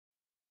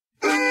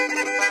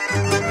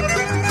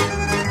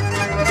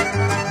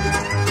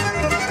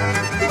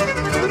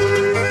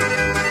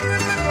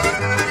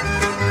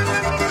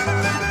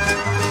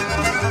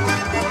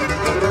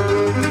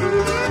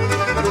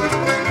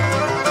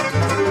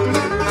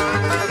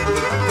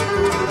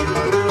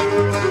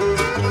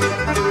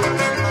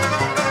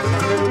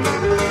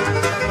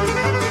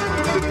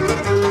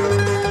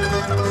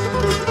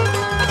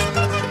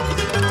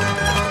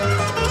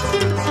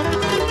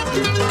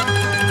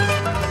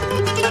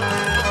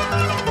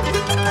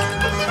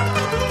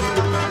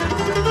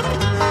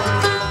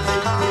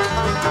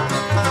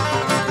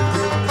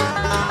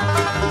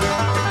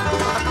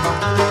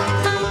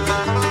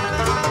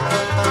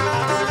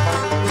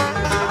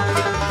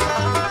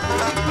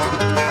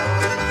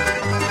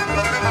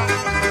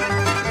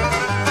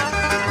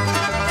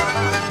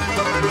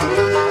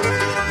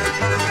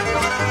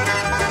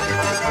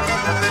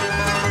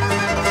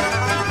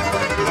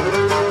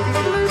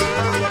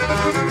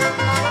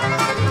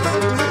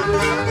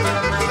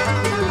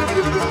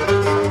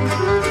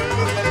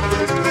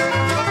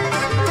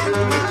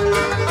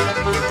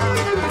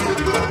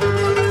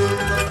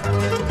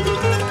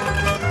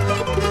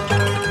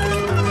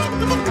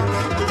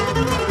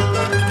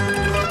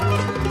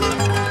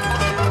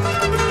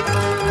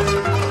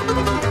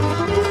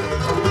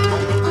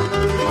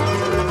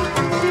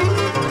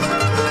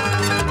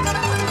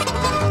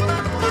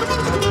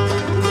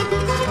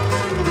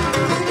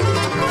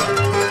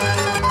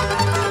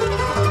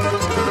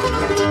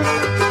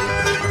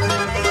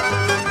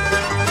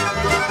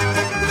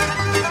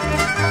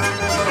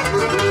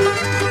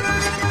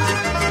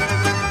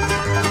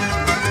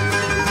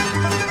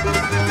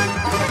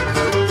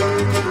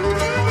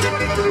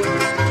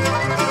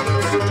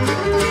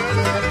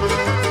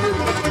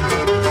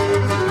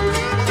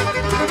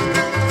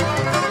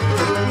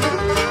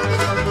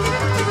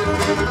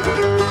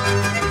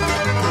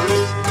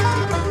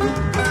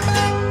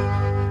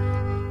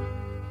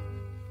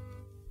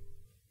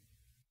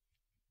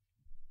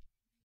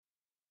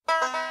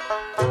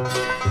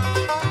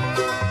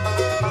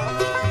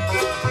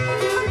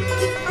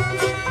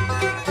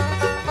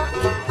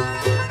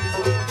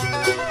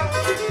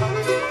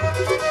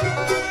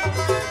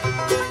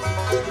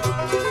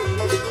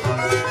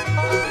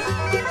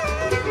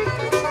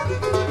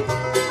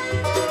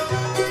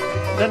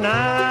The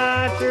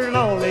nights are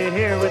lonely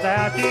here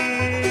without you.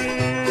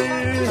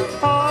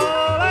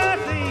 All I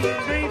see is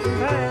grief and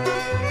pain.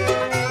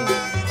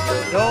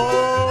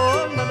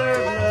 Oh, mother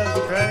loves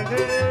the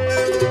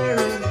treasure.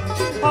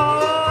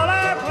 All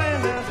our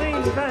plans now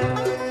seem to vain.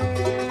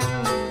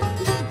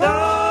 Though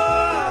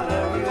I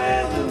love you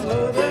as a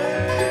mother,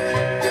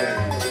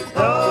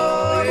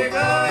 though you're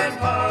going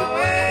far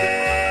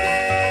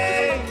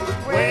away,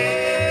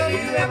 will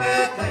you ever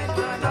think,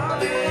 my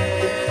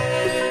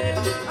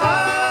darling,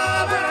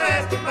 of an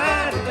last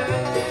goodbye today?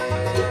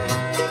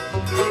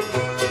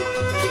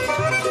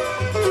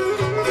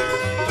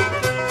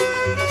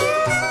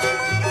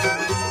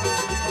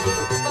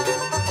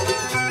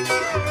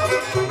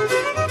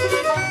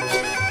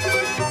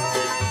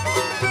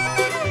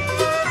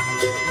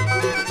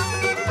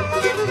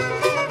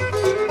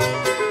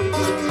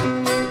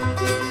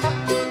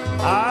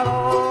 I'll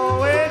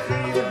always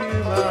dream of you,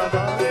 my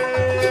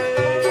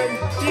darling.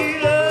 You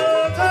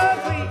look so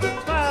sweet and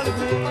smile at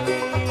me.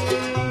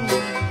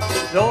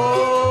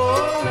 Though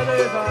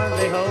another's arms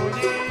they hold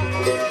you,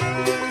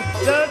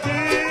 the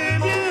two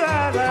of you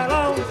eyes I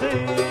long to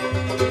see.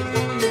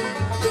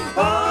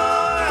 For I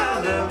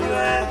love you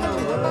as no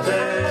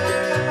other.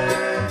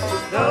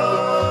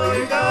 Though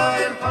you're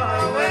going far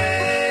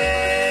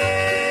away,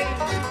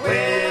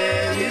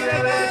 will you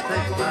ever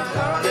think, my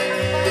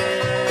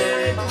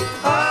darling,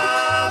 of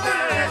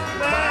our last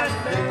goodbye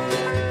today?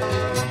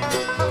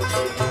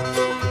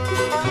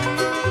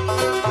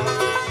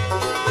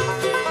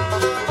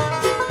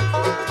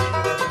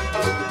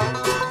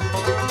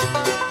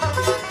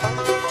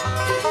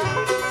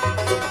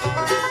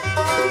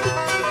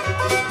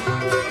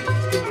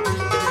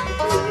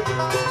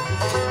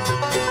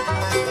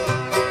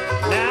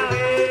 Now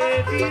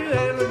if you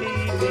ever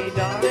need me,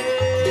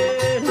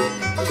 darling,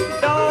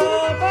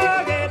 don't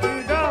forget to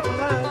drop a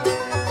line.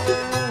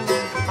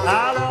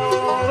 I'll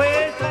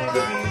always think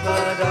of you,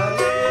 my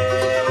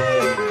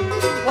darling.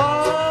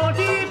 Won't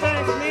you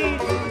think of me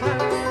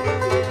sometime?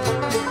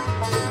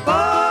 For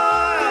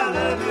I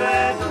love you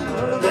as a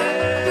mother,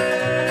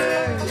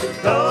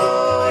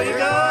 though you're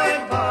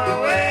going far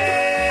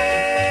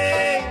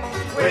away.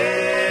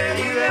 Will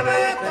you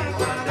ever think,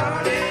 my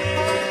darling,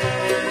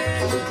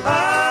 of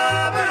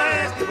our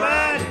last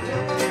goodbye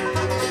today?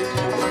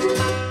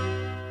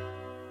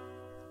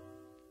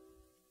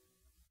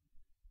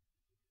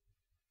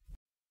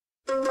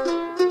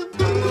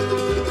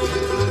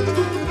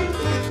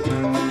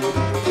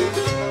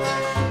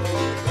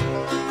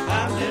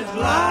 I'm just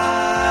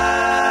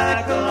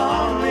like a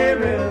lonely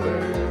river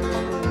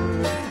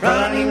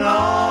running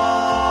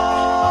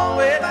on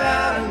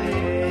without an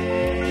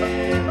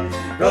end,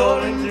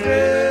 rolling through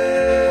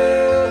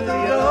the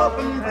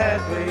open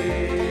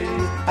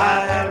pathways. I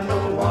have no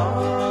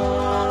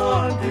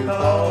one to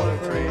call a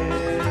friend.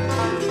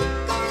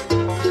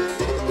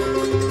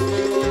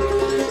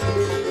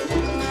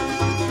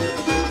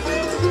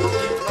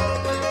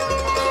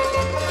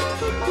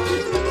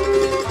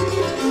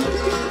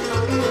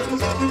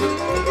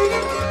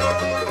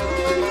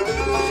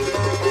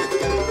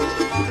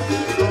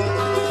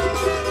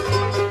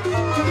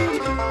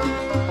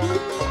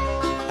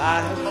 I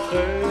have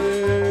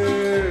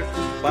searched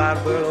quite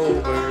well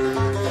over,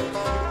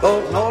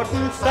 both north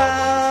and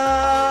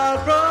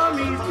south, from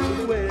east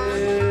to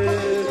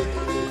west.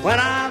 When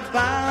I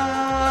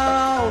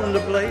found the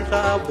place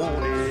I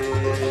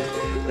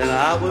wanted, then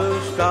I will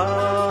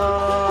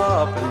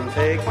stop and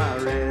take my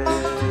rest.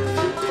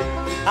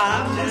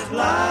 I'm just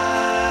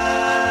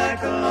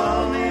like a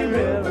lonely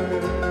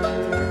river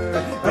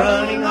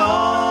running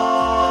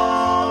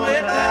on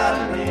without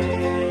an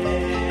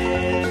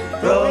end,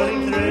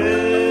 rolling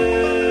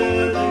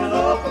through the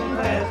open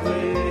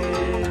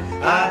pathways.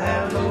 I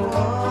have no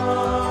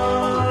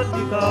one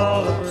to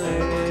call a friend.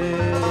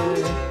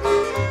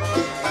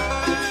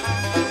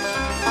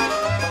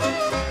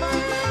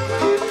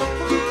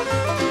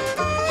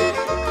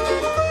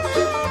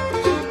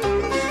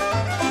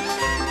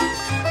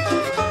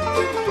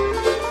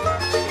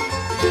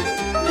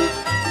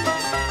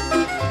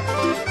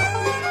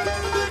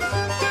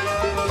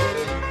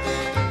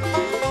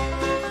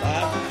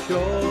 Life is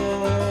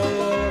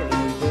short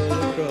and full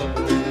of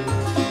trouble.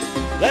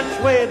 Let's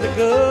weigh the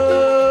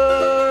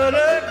good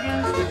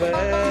against the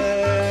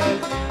bad.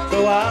 So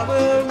I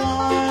will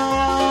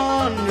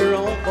wander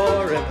on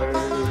forever,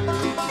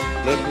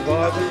 looking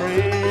for the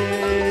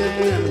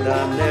friend I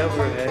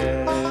never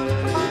had.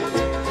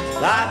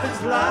 Life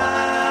is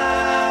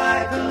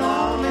like a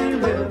lonely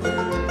river,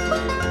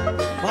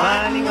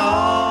 winding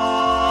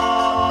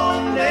on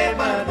day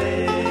by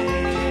day,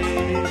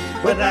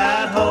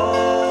 without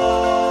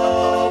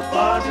hope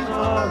for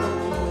tomorrow,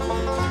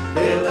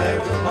 till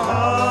there's a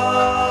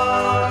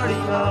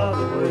parting of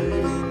the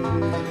way,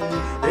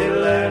 till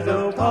there's no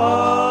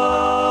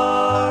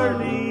parting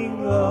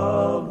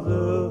of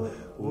the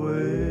way.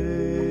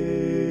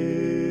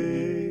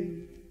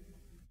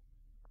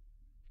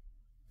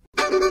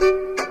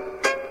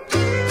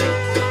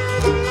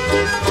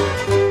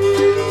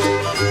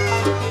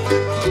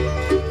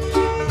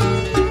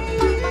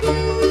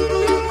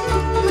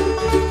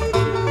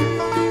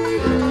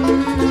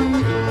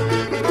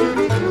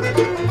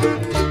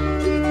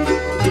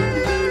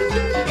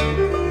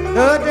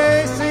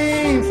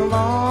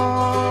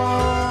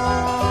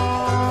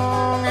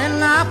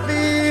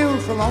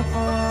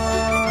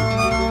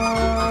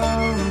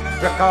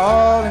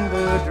 recalling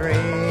the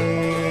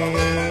dreams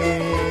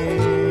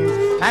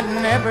that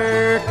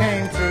never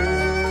came true.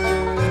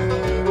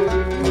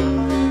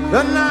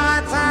 The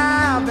nights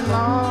have been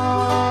long,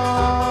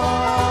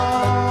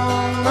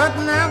 but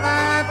now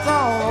that's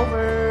all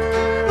over.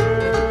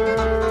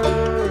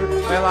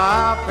 Well,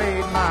 I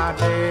paid my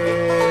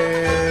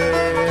debt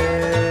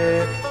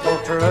for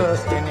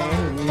trusting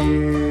in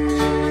you.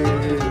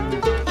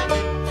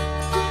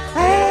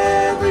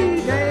 Every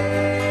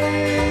day,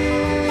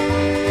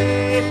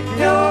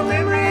 your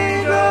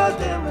memory grows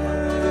dimmer.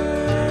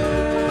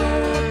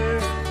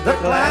 The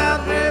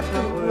clouds drift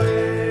away.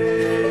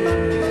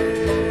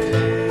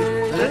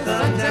 The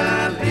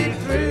sunshine beats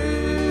through.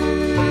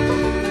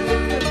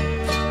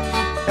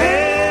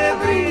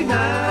 Every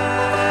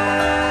night,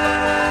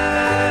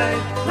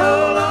 no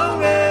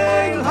longer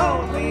you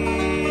hold me.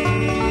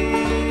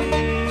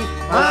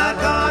 My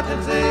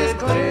conscience is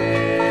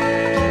clear.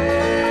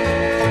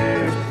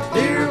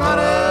 Dear, what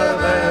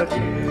about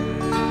you?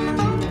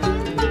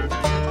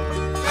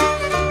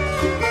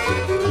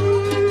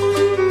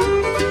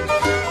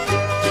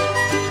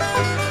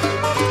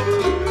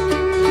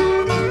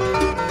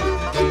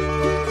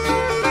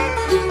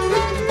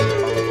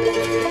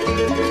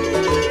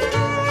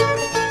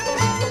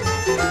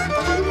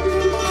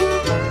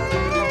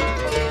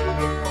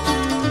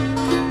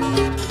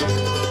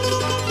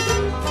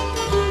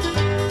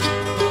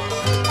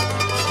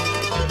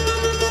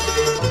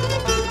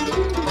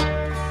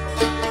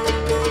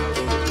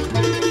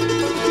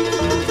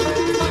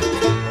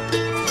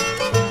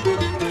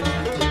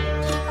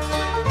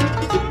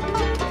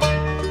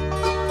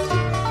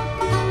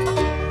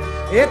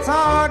 It's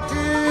hard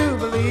to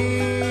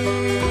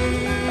believe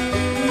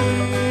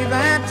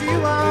that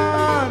you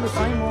are the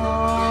same one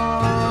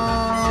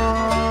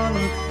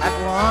that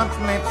once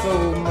meant so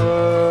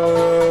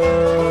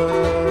much.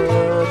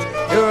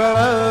 Your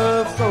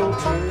love so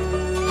true.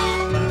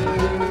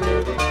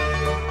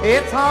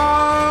 It's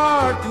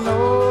hard to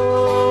know.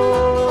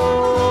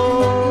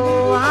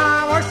 I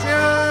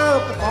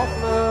worship the false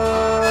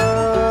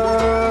love.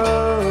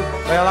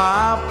 Well, I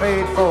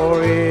paid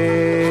for it.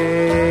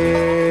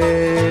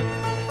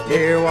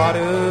 Dear, what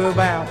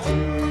about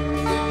you?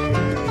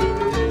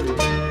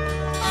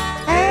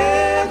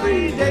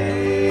 Every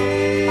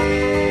day,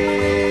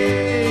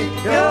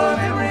 your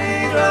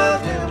memory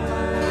grows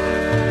dimmer.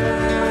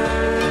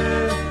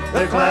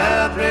 The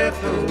clouds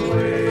drift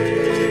away.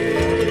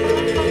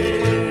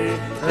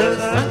 The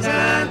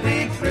sunshine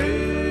beats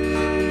through.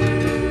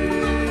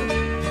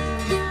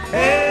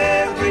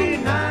 Every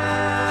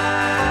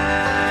night,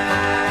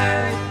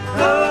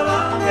 no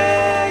longer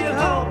you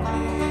hold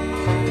me.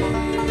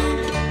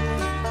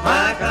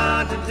 My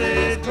conscience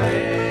is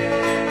clear.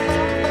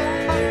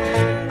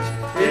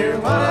 Dear,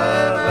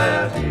 what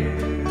about you?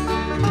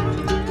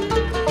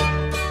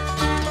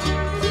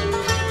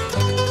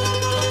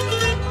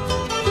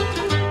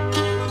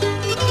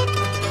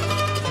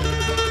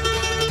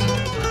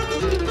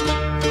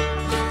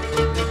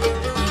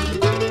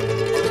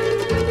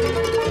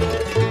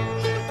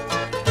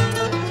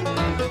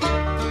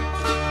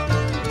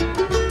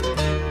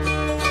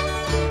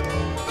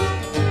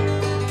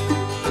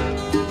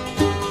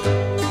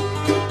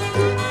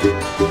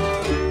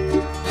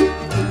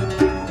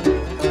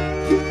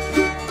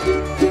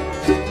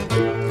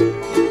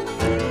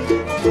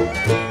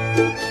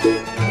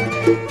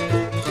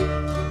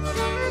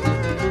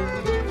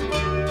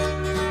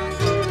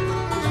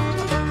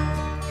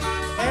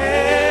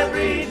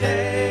 Every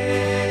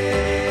day,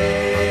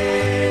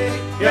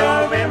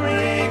 your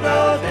memory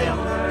grows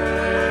dimmer.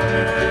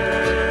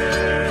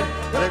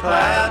 The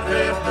clouds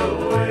drift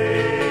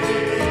away.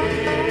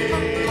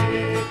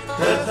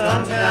 The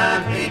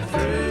sunshine beats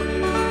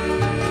through.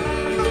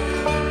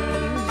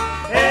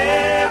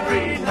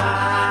 Every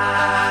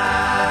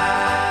night,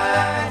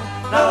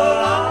 no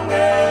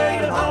longer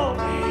you hold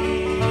me.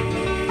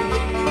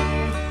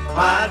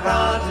 My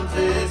conscience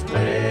is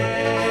clear.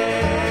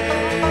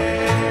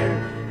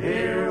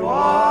 Dear,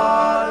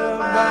 what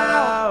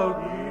about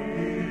you?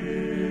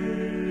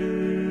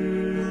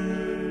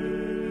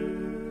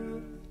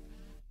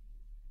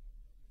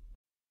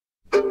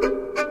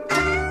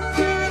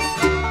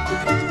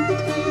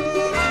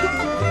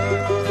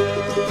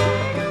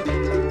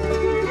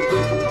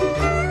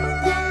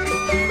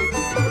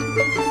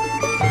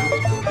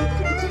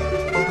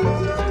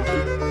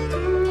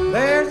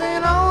 There's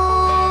an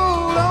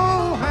old,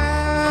 old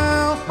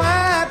house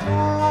that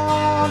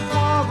once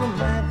was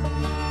romantic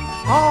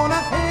on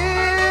a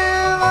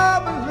hill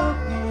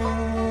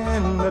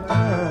overlooking the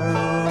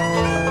town.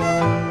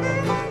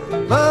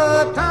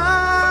 But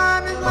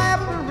time has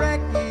left the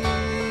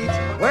wreckage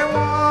where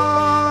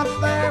once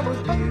there was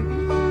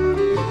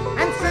beauty,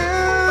 and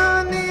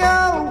soon the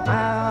old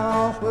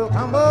house will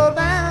tumble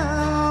down.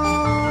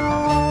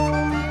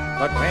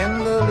 But when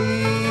the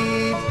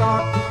leaves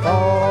start to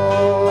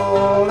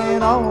fall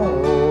in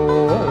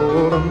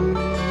autumn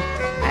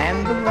and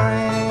the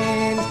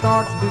rain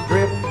starts to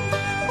drip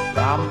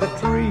from the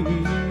trees,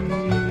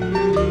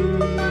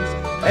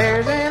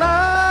 there's an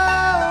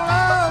old,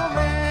 old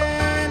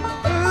man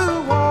who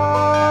walks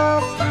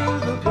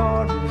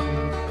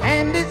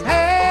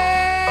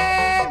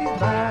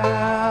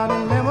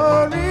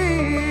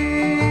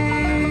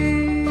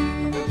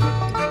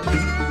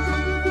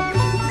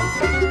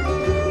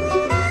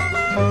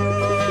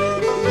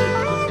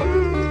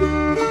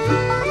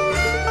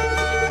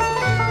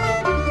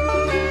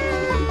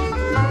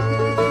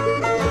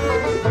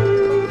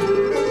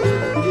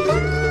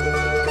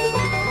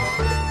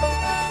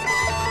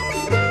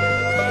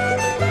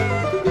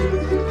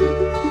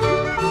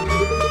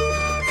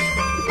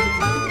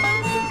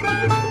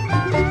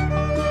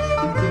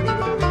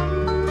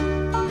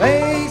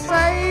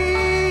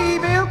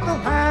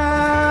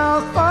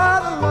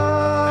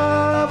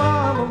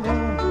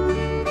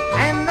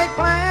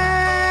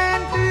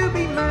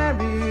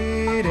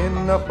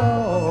the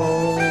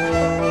fall.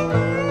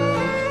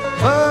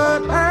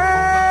 But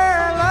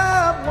our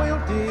love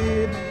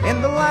wilted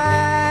in the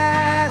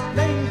last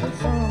days of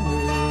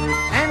summer,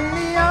 and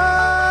the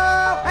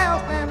old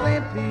house stands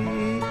empty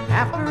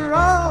after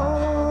all.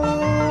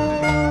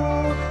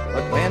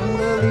 But when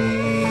the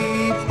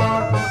leaves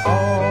start to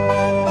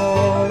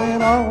fall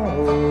in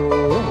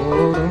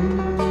autumn,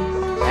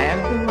 and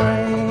the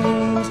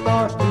rain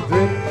starts to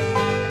drip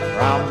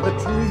from the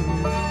trees,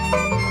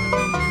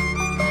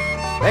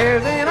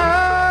 there's an old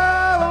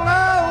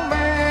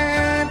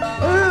man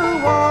who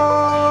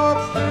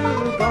walks through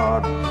the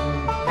garden,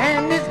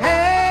 and his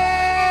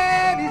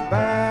head is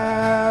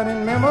bowed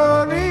in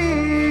memory.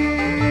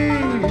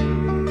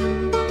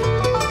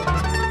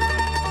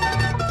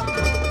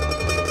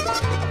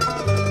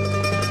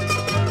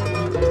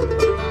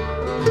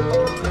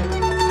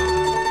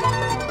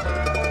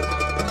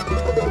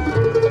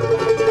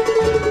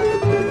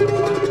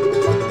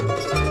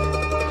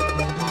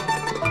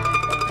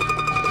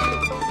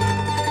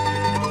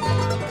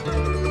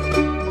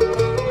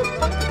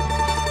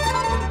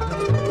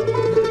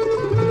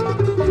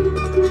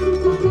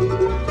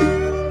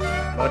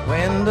 But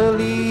when the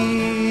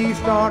leaves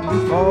start to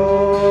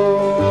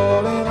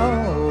fall in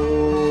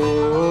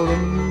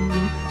autumn,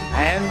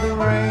 and the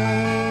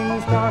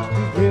rain starts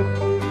to drip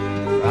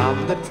from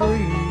the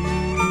trees,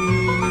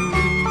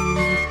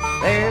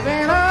 there's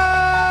an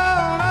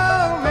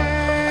old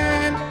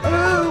man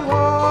who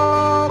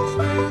walks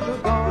through the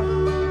garden,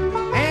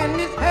 and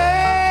his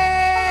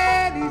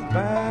head is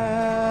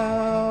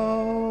bowed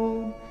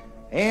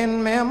in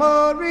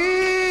memory.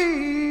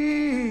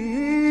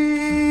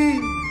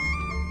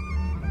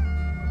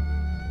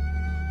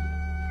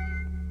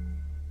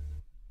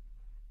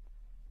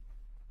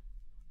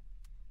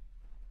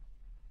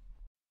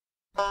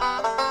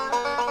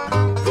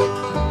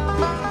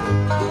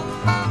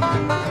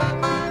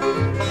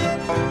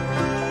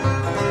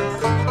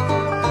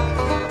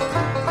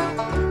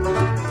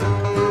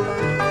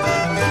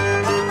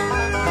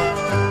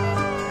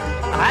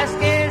 I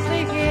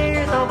scarcely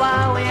hear the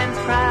wild winds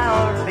cry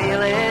or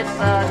feel its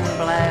sudden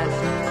blast.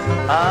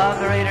 A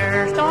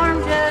greater storm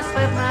just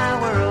split my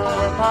world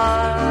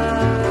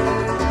apart.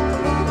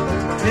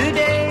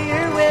 Today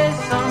you're with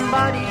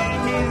somebody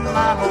new,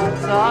 my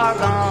hopes are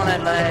gone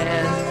at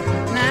last.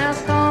 Now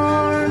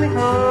stormy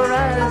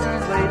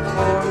horizons wait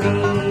for me.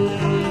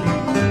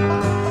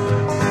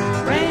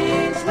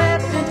 Rain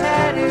swept and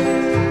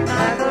tattered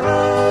like a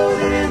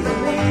rose in the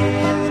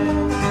wind.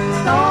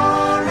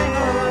 Stormy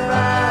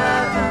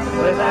horizons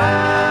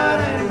without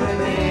and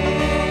within.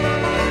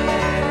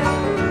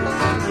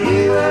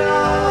 You were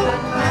all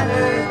that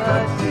mattered,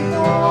 but you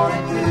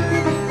wanted to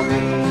be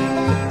free.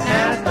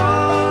 Now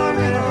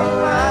stormy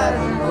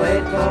horizons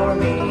wait for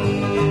me.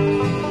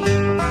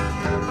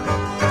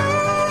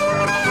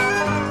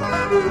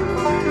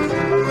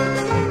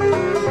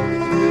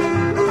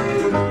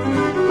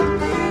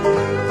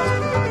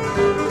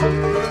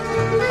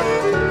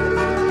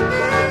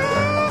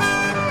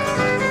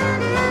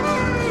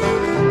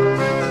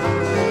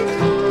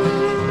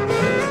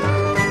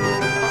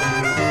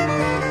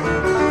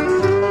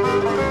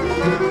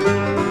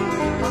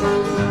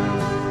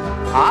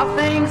 Of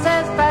things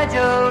as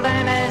fragile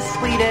and as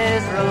sweet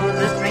as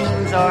roses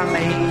dreams are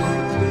made.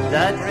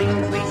 The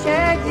dreams we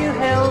shared you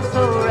held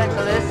so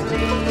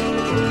recklessly.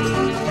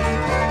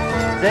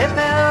 They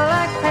fell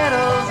like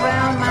petals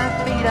round my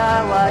feet. I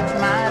watched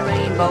my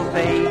rainbow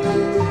fade.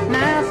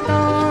 Now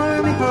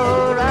stormy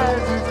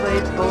horizons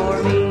wait for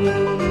me.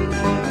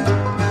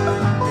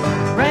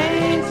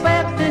 Rain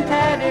swept and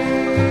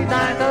tattered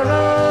like a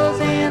rose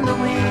in the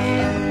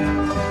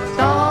wind.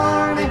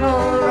 Stormy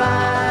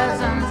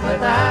horizons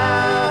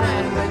without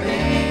and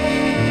within.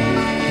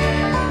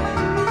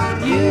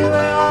 You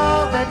were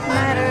all that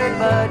mattered,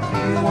 but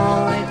you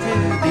wanted to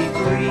be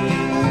free.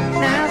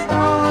 Now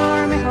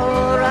stormy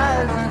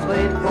horizons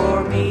wait for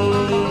me.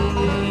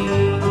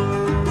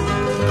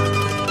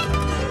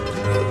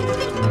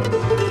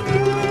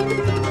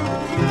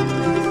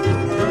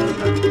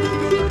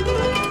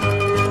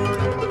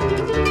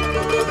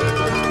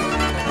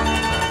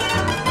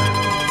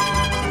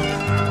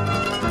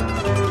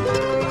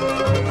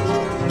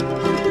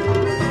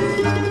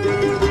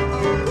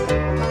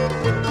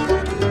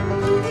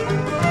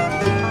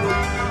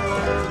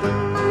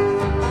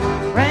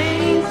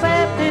 Rain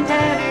swept and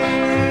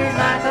tattered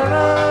like a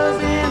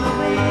rose in the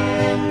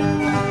wind.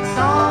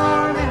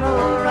 Stormy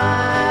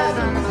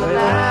horizons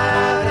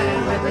without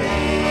and within.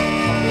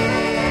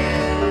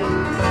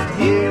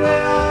 You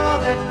were all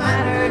that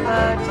mattered,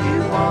 but you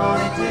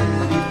wanted to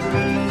be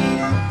free.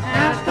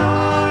 Now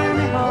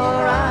stormy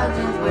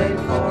horizons wait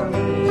for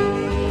me.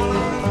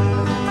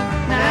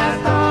 Now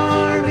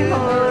stormy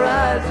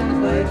horizons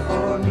wait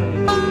for me.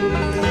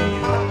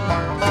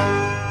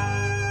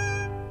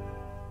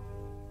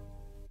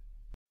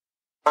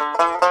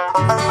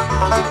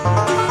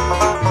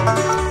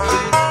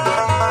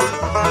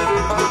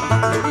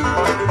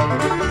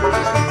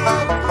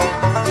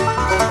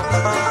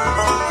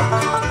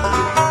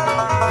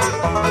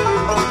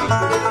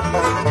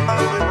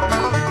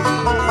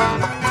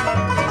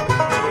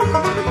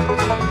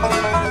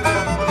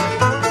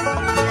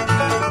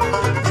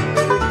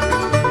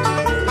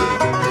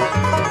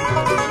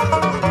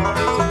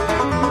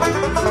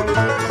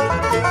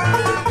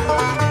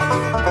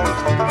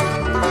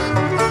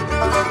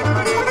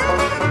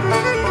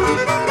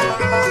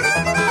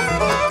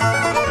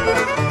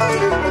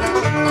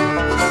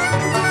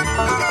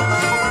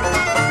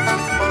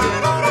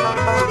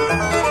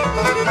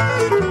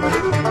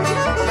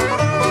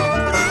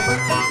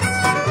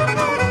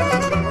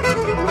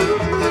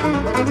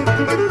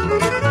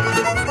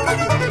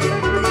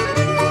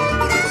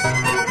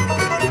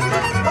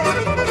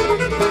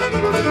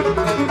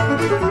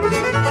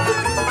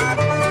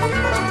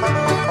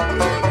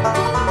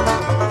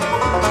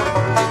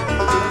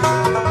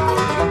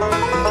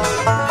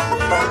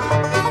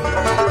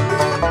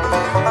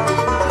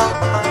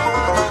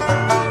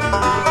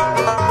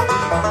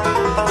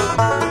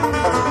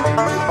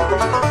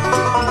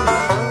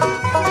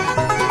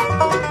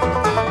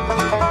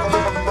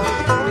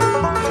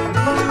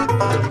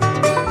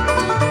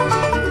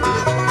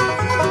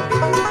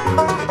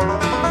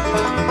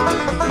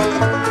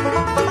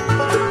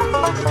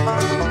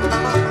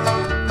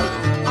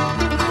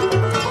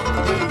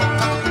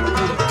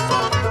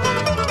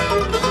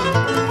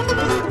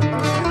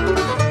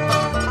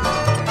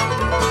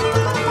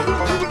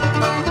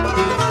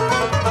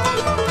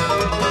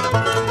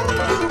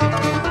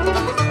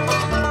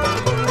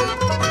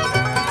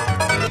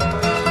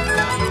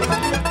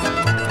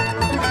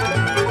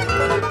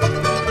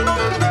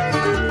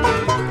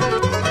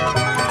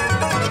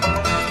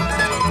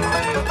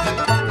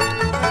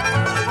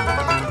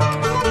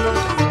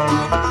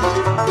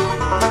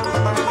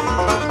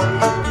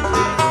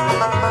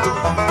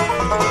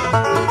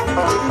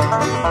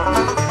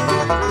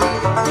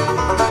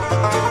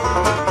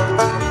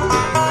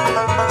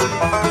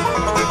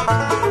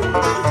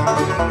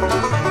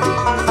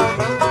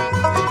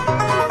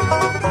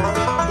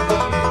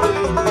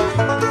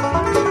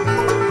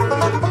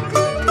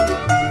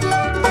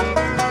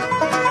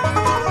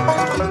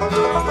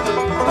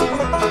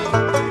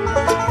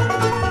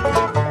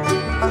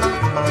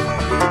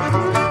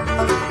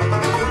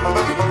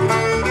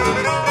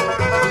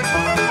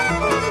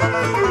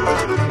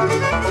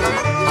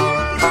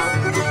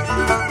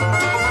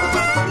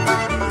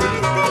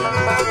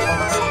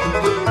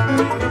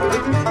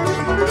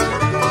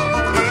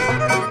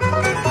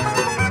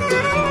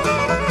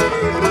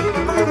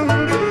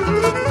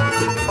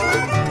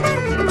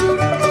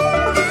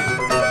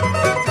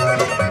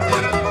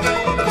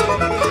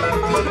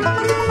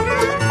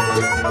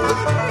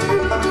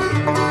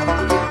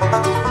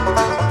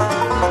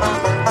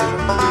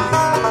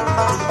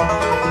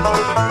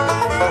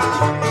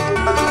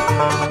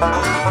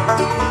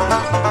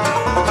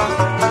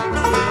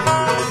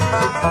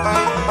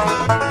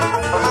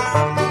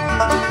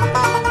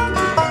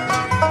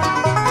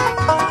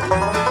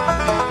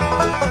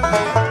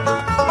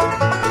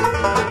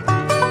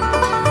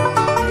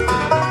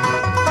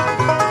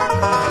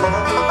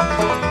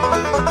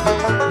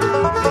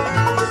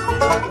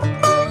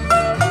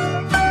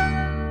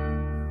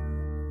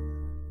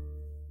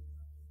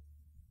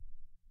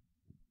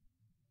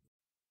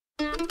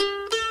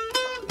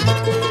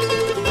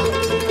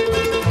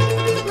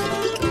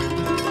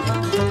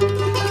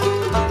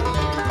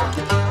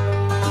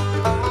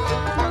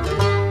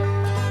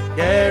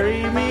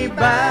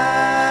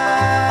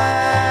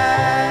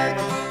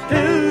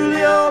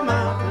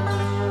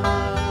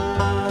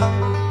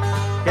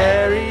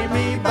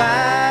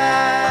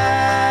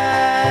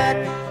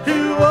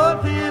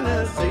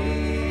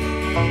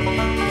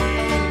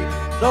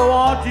 So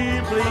won't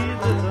you please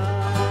listen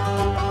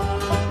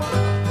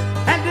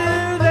and do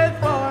this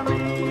for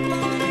me?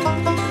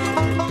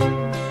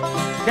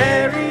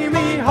 Carry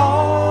me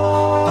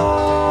home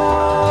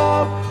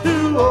to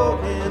old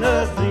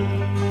Tennessee.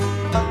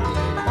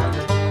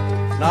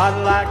 Not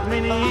like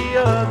many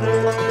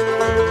others,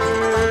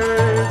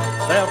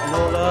 left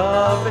no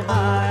love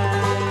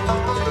behind.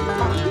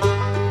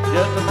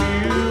 Just a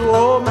few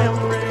old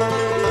memories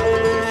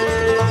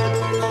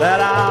that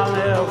I'll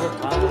never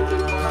find.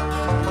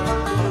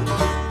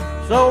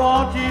 So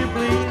won't you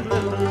please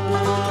listen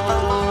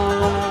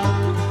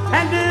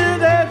and do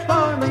this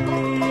for me?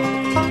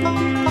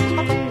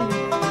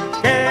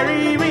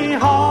 Carry me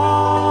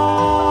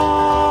home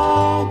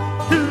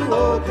to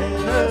old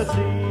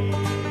Tennessee.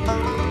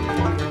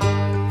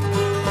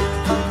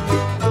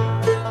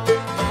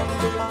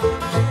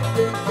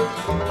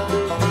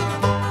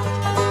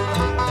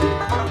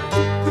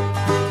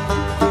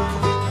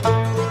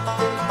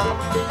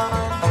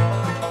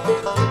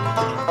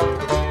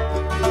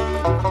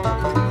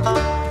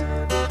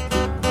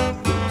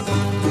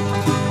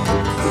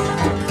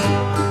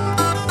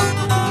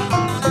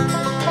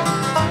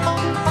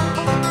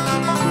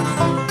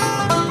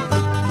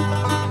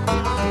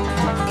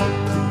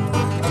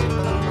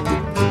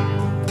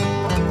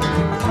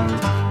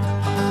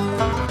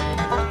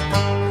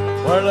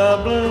 Where the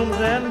blooms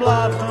and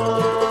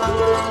blossoms,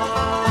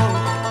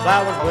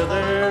 flowers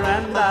wither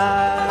and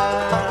die.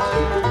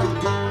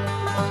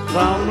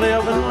 Some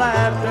live in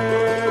laughter,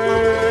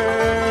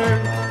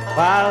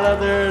 while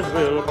others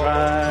will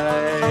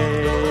cry.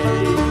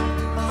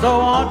 So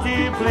won't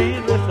you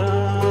please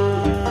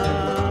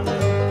listen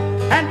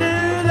and do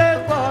this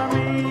for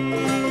me?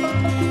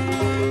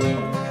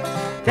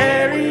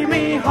 Carry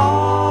me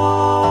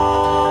home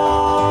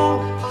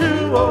to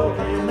old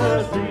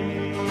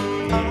Tennessee.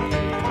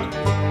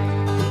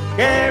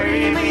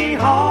 Carry me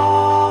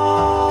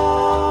home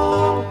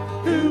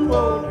to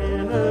old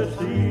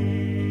Tennessee.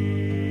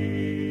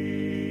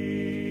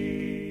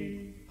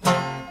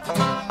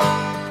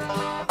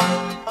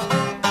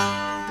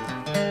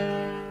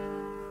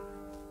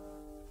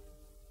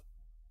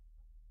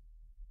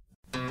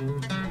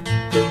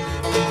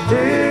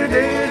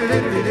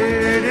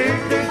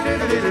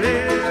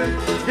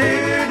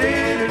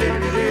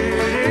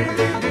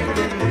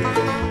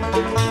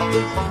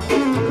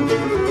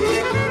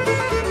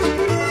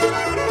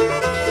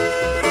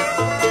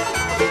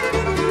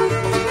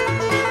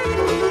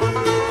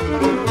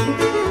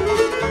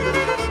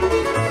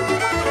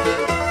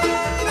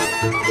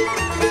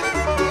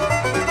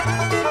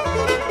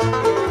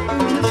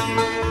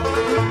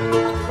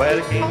 Well,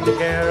 he came to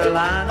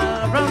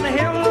Carolina from the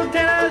hills of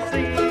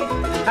Tennessee.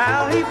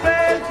 How he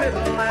plays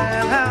fiddle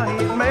and how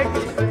he's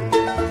making sing.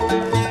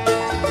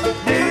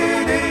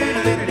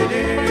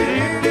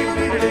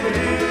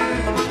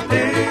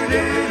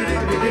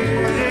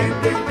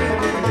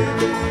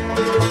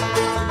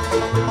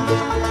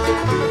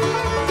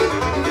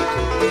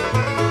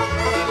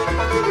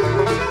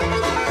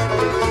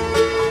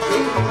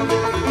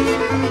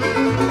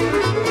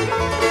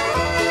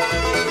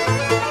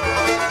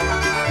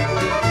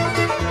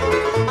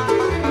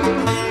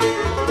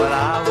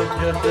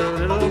 Just a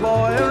little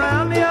boy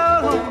around the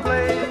old home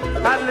place.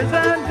 I'd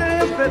listen to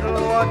him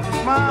fiddle, watch the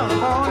smile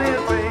upon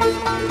his face.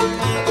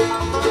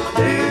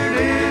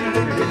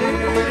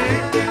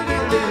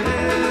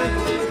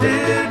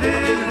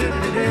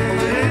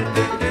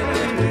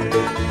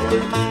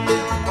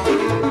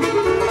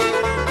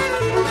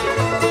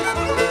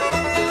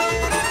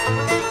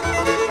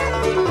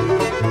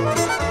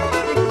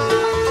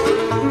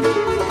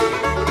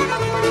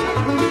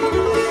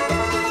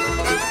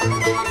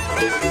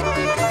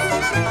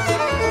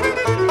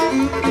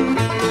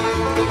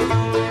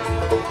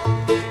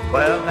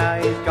 Well, now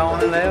he's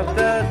gone and left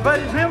us, but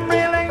his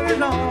memory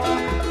lingers on.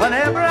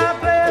 Whenever I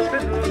play a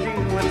fiddle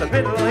tune with the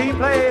fiddle he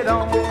played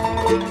on.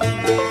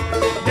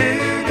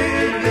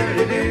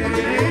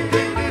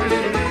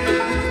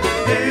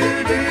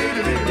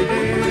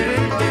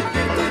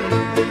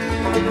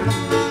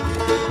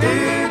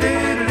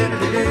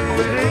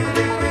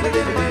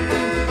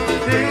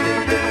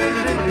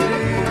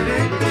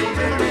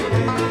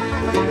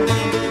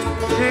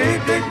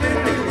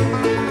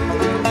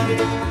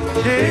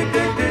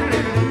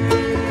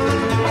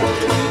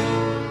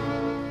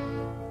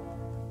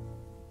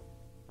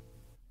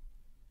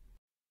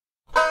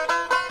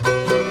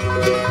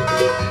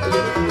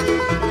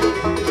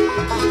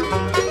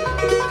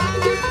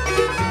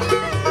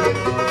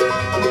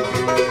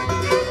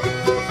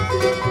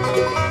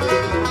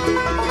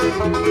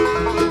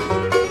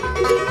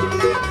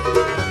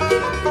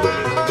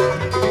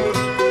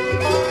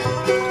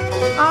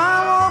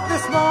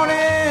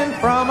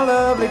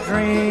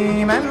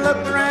 Dream and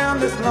looked around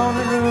this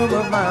lonely room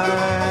of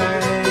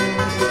mine.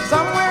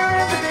 Somewhere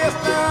in the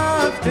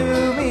distance to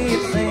me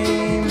it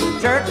seems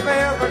church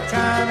bells were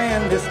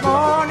chiming this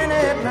morning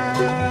at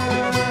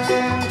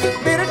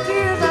 9. Bitter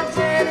tears I'm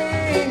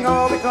shedding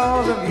all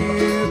because of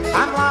you.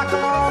 I'm like a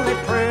lonely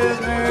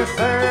prisoner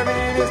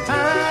serving his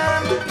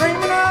time,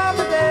 dreaming of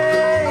the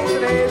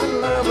days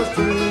when love was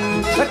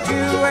true.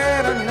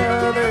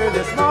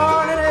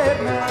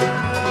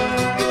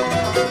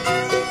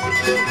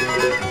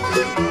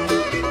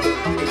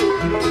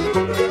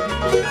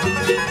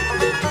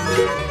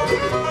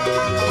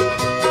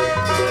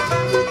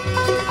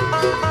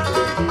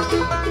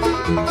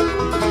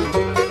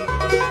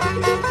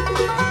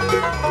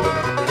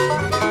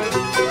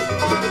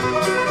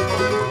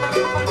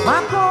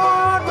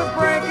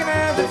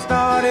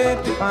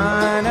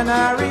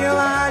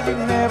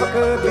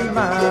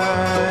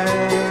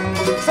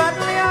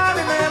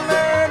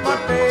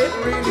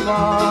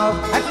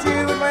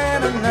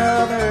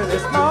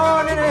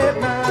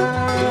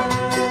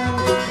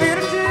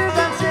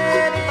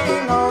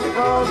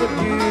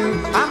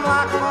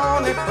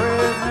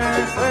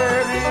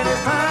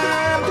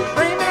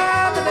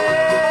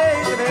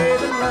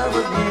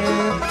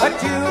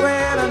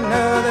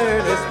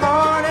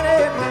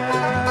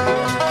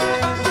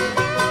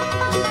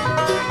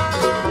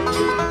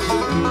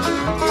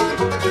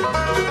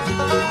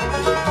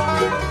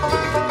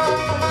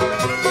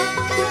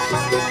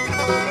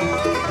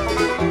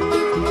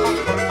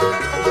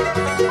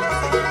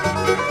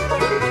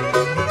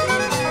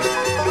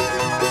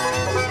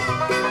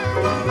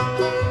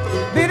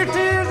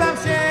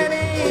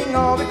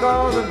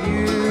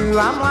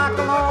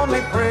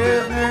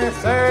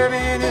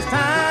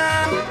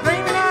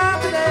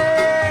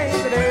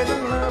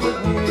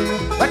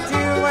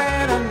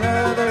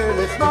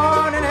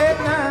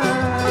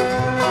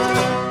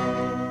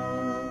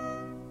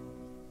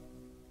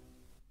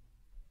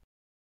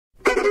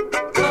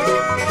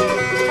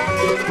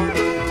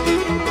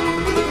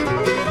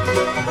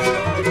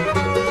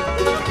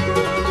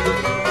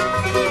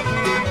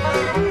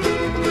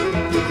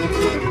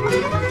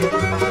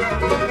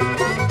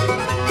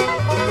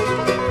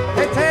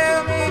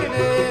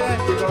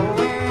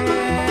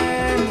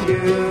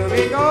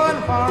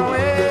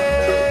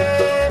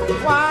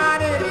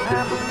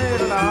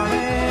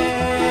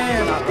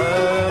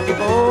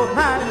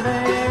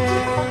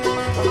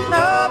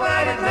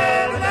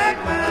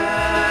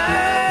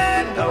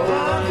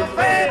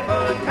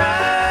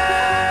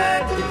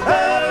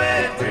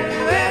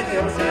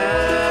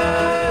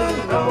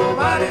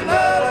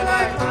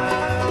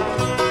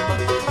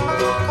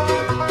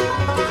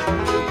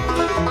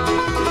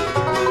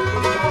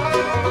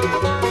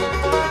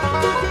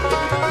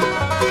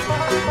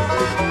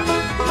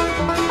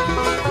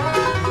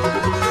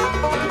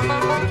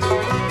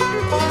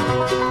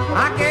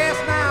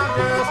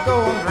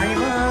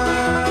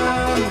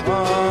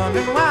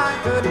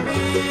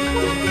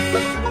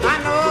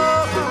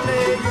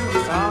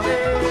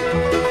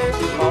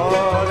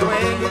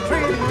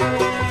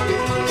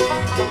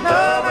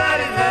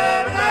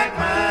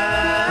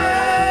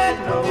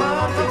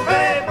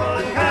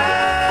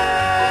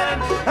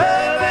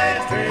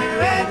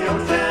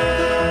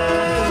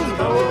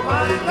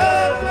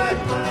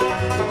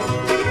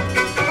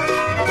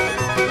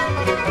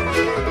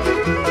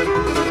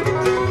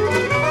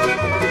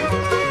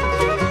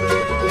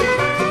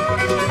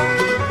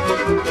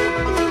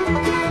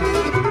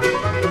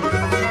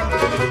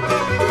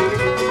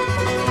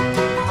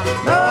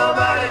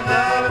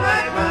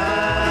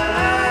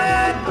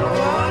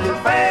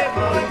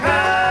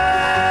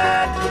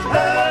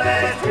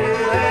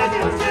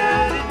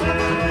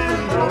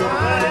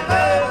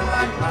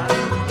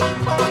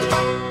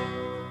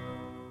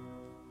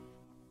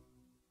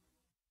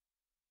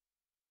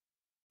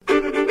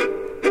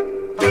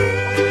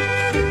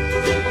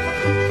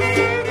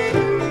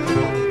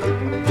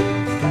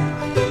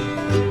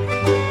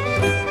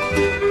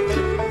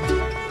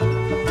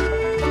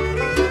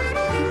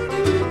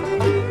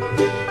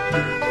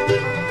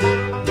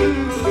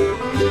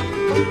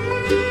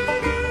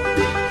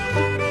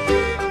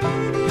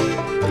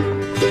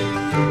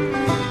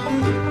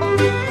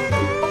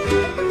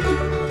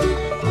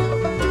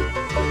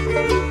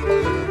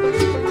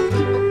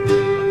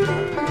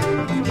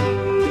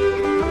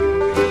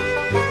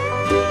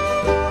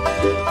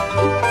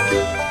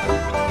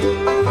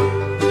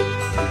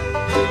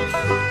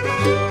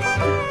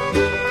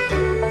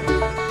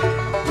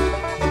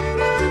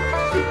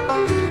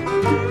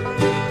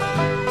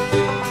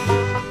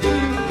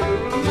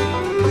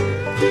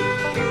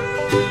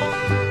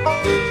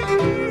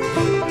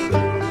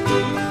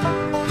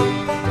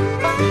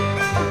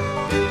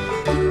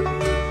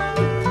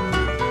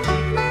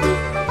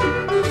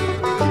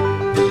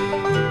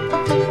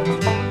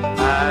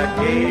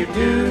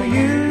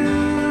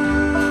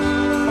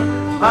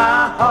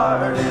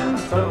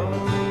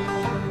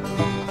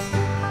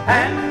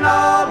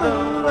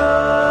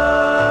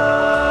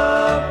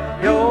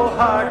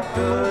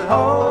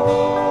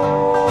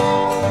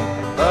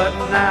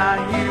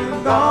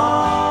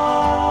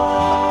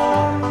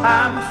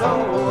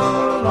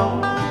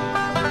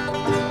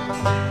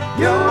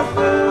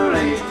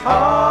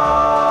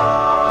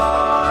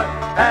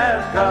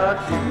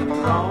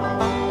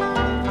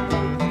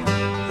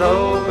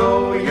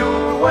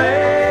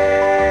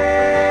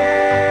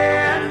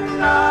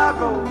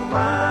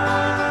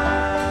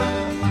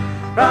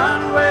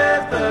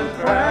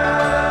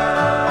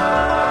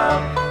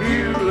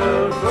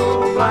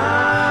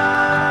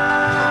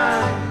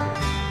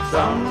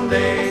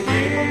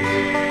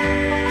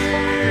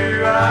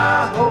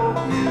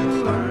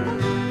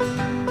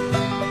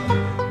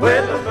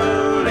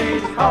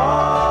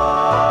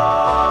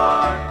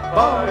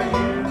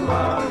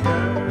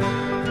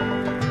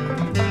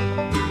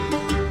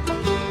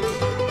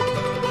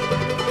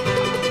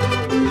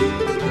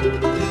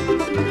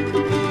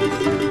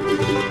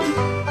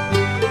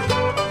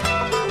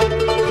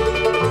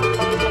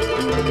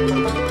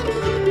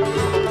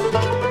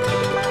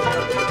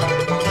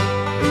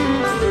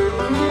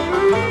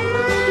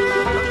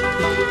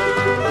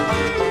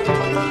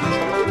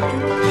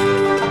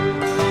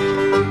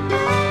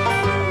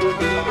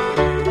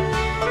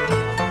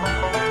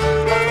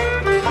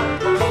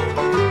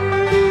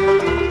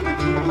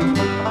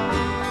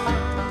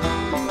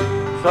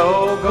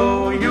 So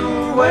go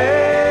your way,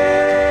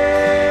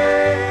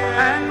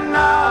 and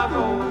I'll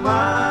go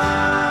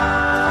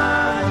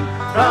mine.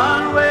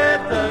 Run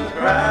with the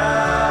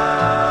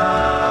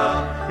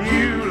crowd,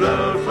 you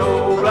love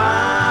so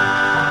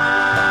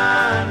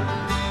blind.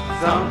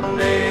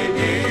 Someday,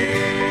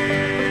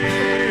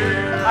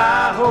 dear,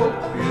 I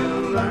hope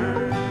you'll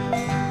learn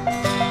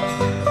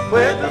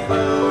with a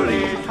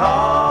foolish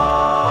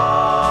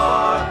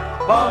heart,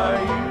 for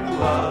you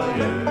are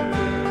yours.